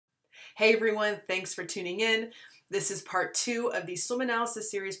Hey everyone, thanks for tuning in. This is part 2 of the swim analysis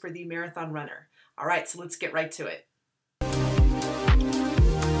series for the marathon runner. All right, so let's get right to it.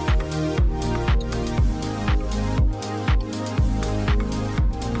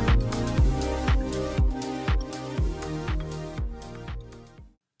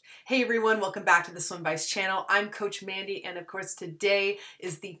 Hey everyone, welcome back to the SWIMVICE channel. I'm Coach Mandy, and of course today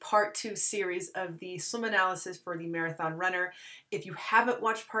is the part 2 series of the swim analysis for the marathon runner. If you haven't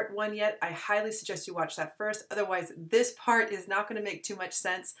watched part 1 yet, I highly suggest you watch that first. Otherwise, this part is not going to make too much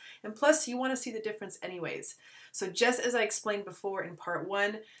sense, and plus you want to see the difference anyways. So just as I explained before in part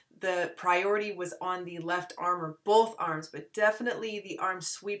 1, the priority was on the left arm or both arms, but definitely the arm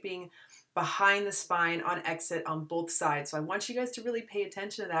sweeping behind the spine on exit on both sides. So I want you guys to really pay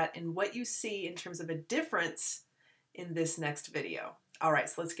attention to that and what you see in terms of a difference in this next video. All right,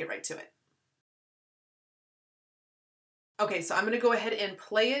 so let's get right to it. Okay, so I'm going to go ahead and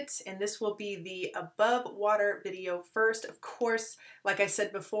play it, and this will be the above water video first. Of course, like I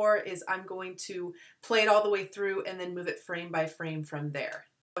said before, is I'm going to play it all the way through and then move it frame by frame from there.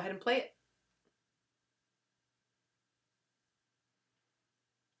 Go ahead and play it.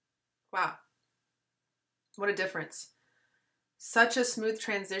 Wow, what a difference. Such a smooth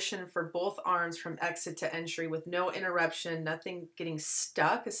transition for both arms from exit to entry with no interruption, nothing getting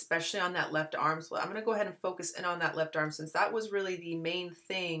stuck, especially on that left arm. So I'm going to go ahead and focus in on that left arm since that was really the main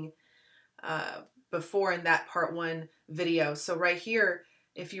thing before in that part 1 video. So right here,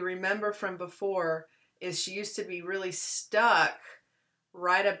 if you remember from before, is she used to be really stuck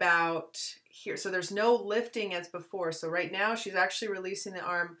right about here. So there's no lifting as before. So right now she's actually releasing the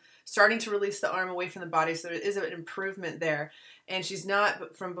arm, starting to release the arm away from the body. So there is an improvement there. And she's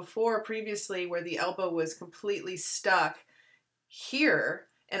not from before previously where the elbow was completely stuck here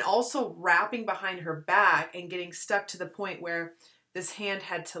and also wrapping behind her back and getting stuck to the point where this hand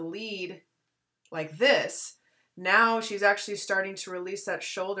had to lead like this. Now she's actually starting to release that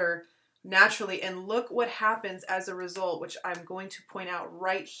shoulder naturally, and look what happens as a result, which I'm going to point out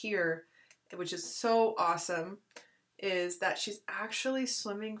right here, which is so awesome, is that she's actually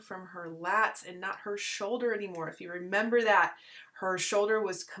swimming from her lats and not her shoulder anymore. If you remember that, her shoulder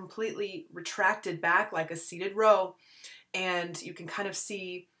was completely retracted back like a seated row, and you can kind of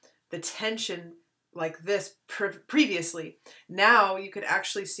see the tension like this previously. Now you could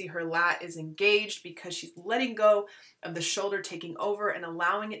actually see her lat is engaged because she's letting go of the shoulder taking over and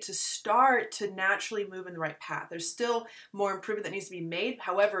allowing it to start to naturally move in the right path. There's still more improvement that needs to be made.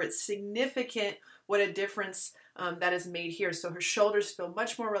 However, it's significant what a difference that is made here. So her shoulders feel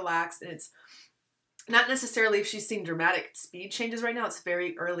much more relaxed, and it's not necessarily if she's seeing dramatic speed changes right now, it's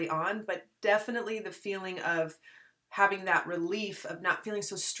very early on, but definitely the feeling of having that relief of not feeling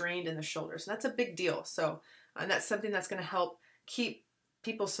so strained in the shoulders. And that's a big deal. So, and that's something that's going to help keep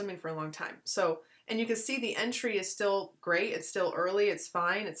people swimming for a long time. So, and you can see the entry is still great. It's still early. It's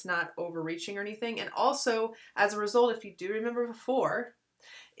fine. It's not overreaching or anything. And also, as a result, if you do remember before,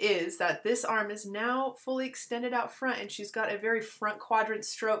 is that this arm is now fully extended out front, and she's got a very front quadrant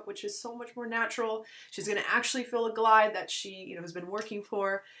stroke, which is so much more natural. She's going to actually feel a glide that she, has been working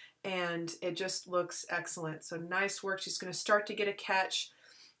for, and it just looks excellent. So nice work. She's going to start to get a catch,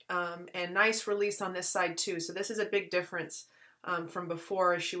 and nice release on this side too. So this is a big difference from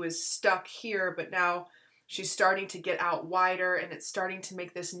before. She was stuck here, but now she's starting to get out wider, and it's starting to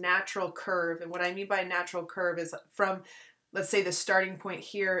make this natural curve. And what I mean by natural curve is from, let's say the starting point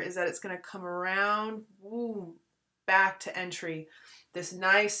here is that it's going to come around, woo, back to entry. This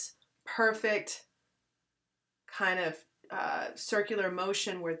nice, perfect kind of circular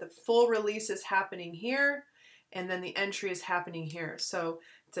motion where the full release is happening here and then the entry is happening here. So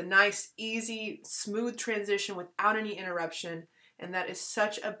it's a nice, easy, smooth transition without any interruption, and that is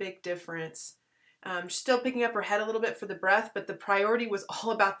such a big difference. Still picking up her head a little bit for the breath, but the priority was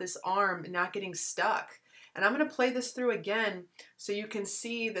all about this arm and not getting stuck. And I'm going to play this through again so you can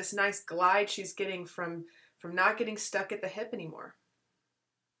see this nice glide she's getting from not getting stuck at the hip anymore.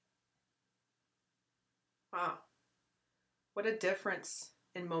 Wow. What a difference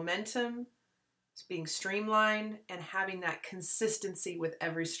in momentum, being streamlined, and having that consistency with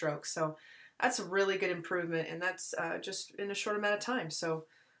every stroke. So that's a really good improvement, and that's just in a short amount of time. So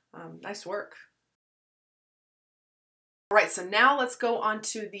nice work. All right, so now let's go on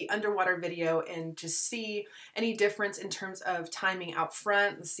to the underwater video and just see any difference in terms of timing out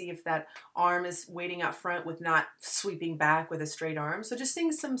front. Let's see if that arm is waiting out front with not sweeping back with a straight arm. So just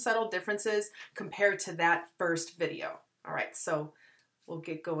seeing some subtle differences compared to that first video. All right, so we'll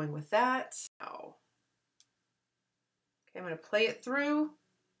get going with that. Oh. Okay, I'm going to play it through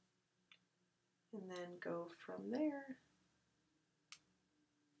and then go from there.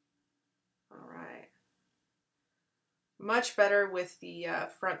 much better with the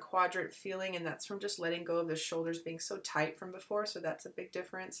front quadrant feeling, and that's from just letting go of the shoulders being so tight from before, so that's a big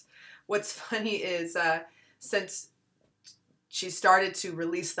difference. What's funny is since she started to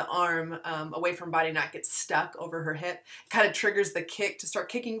release the arm away from body, not get stuck over her hip, kind of triggers the kick to start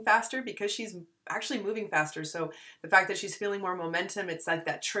kicking faster because she's actually moving faster. So the fact that she's feeling more momentum, it's like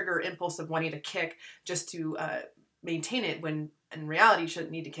that trigger impulse of wanting to kick just to maintain it, when in reality you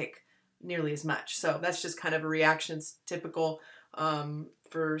shouldn't need to kick nearly as much. So that's just kind of a reaction. It's typical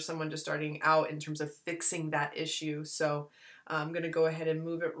for someone just starting out in terms of fixing that issue. So I'm going to go ahead and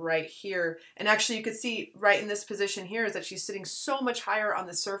move it right here. And actually you could see right in this position here is that she's sitting so much higher on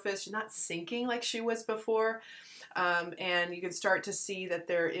the surface. She's not sinking like she was before. And you can start to see that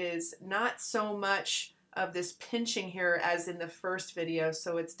there is not so much of this pinching here as in the first video.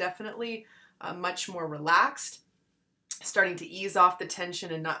 So it's definitely much more relaxed, starting to ease off the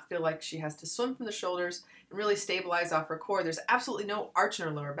tension and not feel like she has to swim from the shoulders and really stabilize off her core. There's absolutely no arch in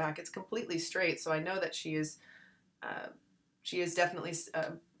her lower back. It's completely straight. So I know that she is definitely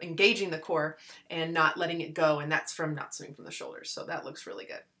engaging the core and not letting it go, and that's from not swimming from the shoulders. So that looks really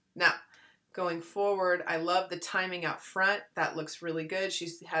good. Now, going forward, I love the timing out front. That looks really good. She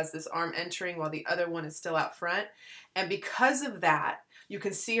has this arm entering while the other one is still out front. And because of that, you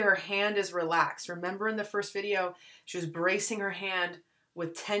can see her hand is relaxed. Remember in the first video, she was bracing her hand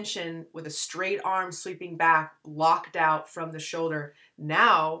with tension, with a straight arm sweeping back, locked out from the shoulder.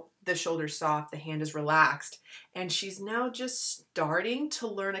 Now the shoulder's soft, the hand is relaxed, and she's now just starting to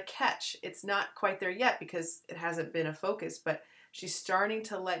learn a catch. It's not quite there yet because it hasn't been a focus, but she's starting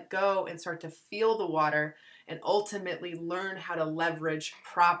to let go and start to feel the water and ultimately learn how to leverage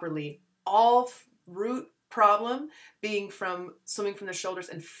properly. All root problem being from swimming from the shoulders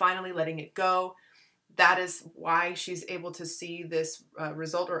and finally letting it go. That is why she's able to see this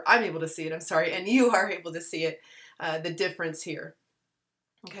result, or I'm able to see it, I'm sorry, and you are able to see it, the difference here.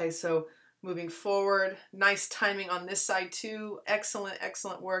 Okay, so moving forward, nice timing on this side too. Excellent,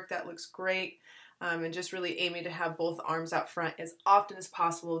 excellent work. That looks great. And just really aiming to have both arms out front as often as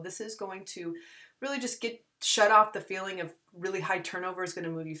possible. This is going to really just shut off the feeling of really high turnover is going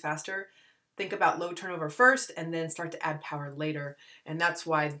to move you faster. Think about low turnover first and then start to add power later. And that's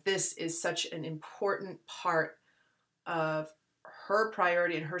why this is such an important part of her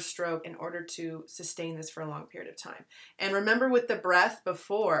priority and her stroke in order to sustain this for a long period of time. And remember with the breath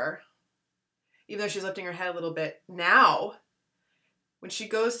before, even though she's lifting her head a little bit, now when she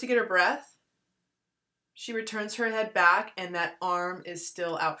goes to get her breath, she returns her head back and that arm is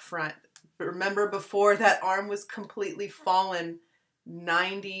still out front. But remember before, that arm was completely fallen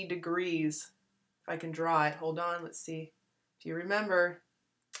 90 degrees. If I can draw it, hold on, let's see. If you remember,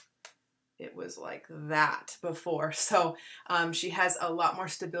 it was like that before. So she has a lot more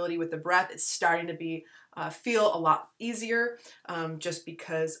stability with the breath. It's starting to be feel a lot easier just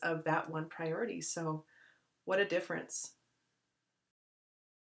because of that one priority. So what a difference.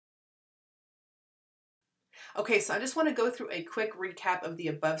 Okay, so I just want to go through a quick recap of the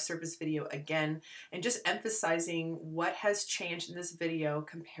above surface video again and just emphasizing what has changed in this video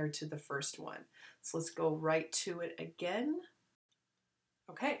compared to the first one. So let's go right to it again.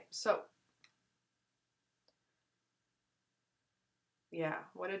 Okay, so yeah,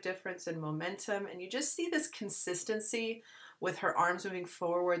 what a difference in momentum. And you just see this consistency with her arms moving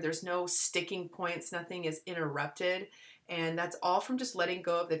forward. There's no sticking points, nothing is interrupted. And that's all from just letting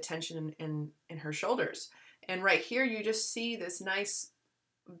go of the tension in her shoulders. And right here, you just see this nice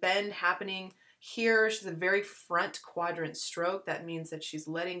bend happening here. She's a very front quadrant stroke. That means that she's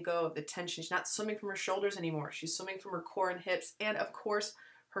letting go of the tension. She's not swimming from her shoulders anymore. She's swimming from her core and hips. And of course,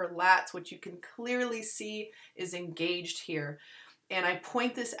 her lats, which you can clearly see is engaged here. And I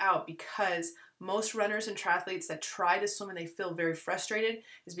point this out because most runners and triathletes that try to swim and they feel very frustrated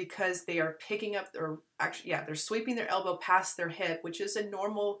is because they are picking up, or actually, yeah, they're sweeping their elbow past their hip, which is a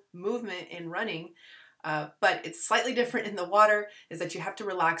normal movement in running. But it's slightly different in the water, is that you have to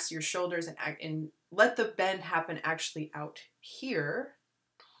relax your shoulders and let the bend happen actually out here,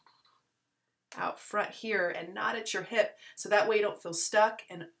 out front here, and not at your hip. So that way you don't feel stuck.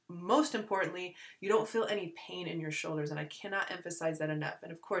 And most importantly, you don't feel any pain in your shoulders. And I cannot emphasize that enough.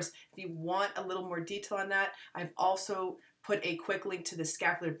 And of course, if you want a little more detail on that, I've also put a quick link to the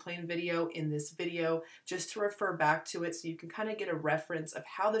scapular plane video in this video just to refer back to it so you can kind of get a reference of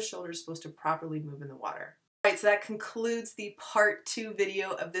how the shoulder is supposed to properly move in the water. All right, so that concludes the part 2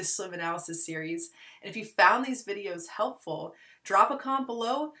 video of this swim analysis series. And if you found these videos helpful, drop a comment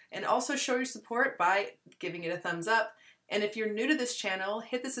below and also show your support by giving it a thumbs up. And if you're new to this channel,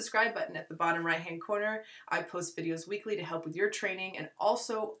 hit the subscribe button at the bottom right hand corner. I post videos weekly to help with your training and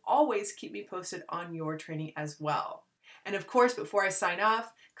also always keep me posted on your training as well. And of course, before I sign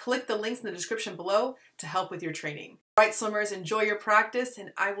off, click the links in the description below to help with your training. All right, swimmers, enjoy your practice,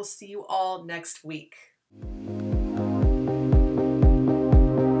 and I will see you all next week.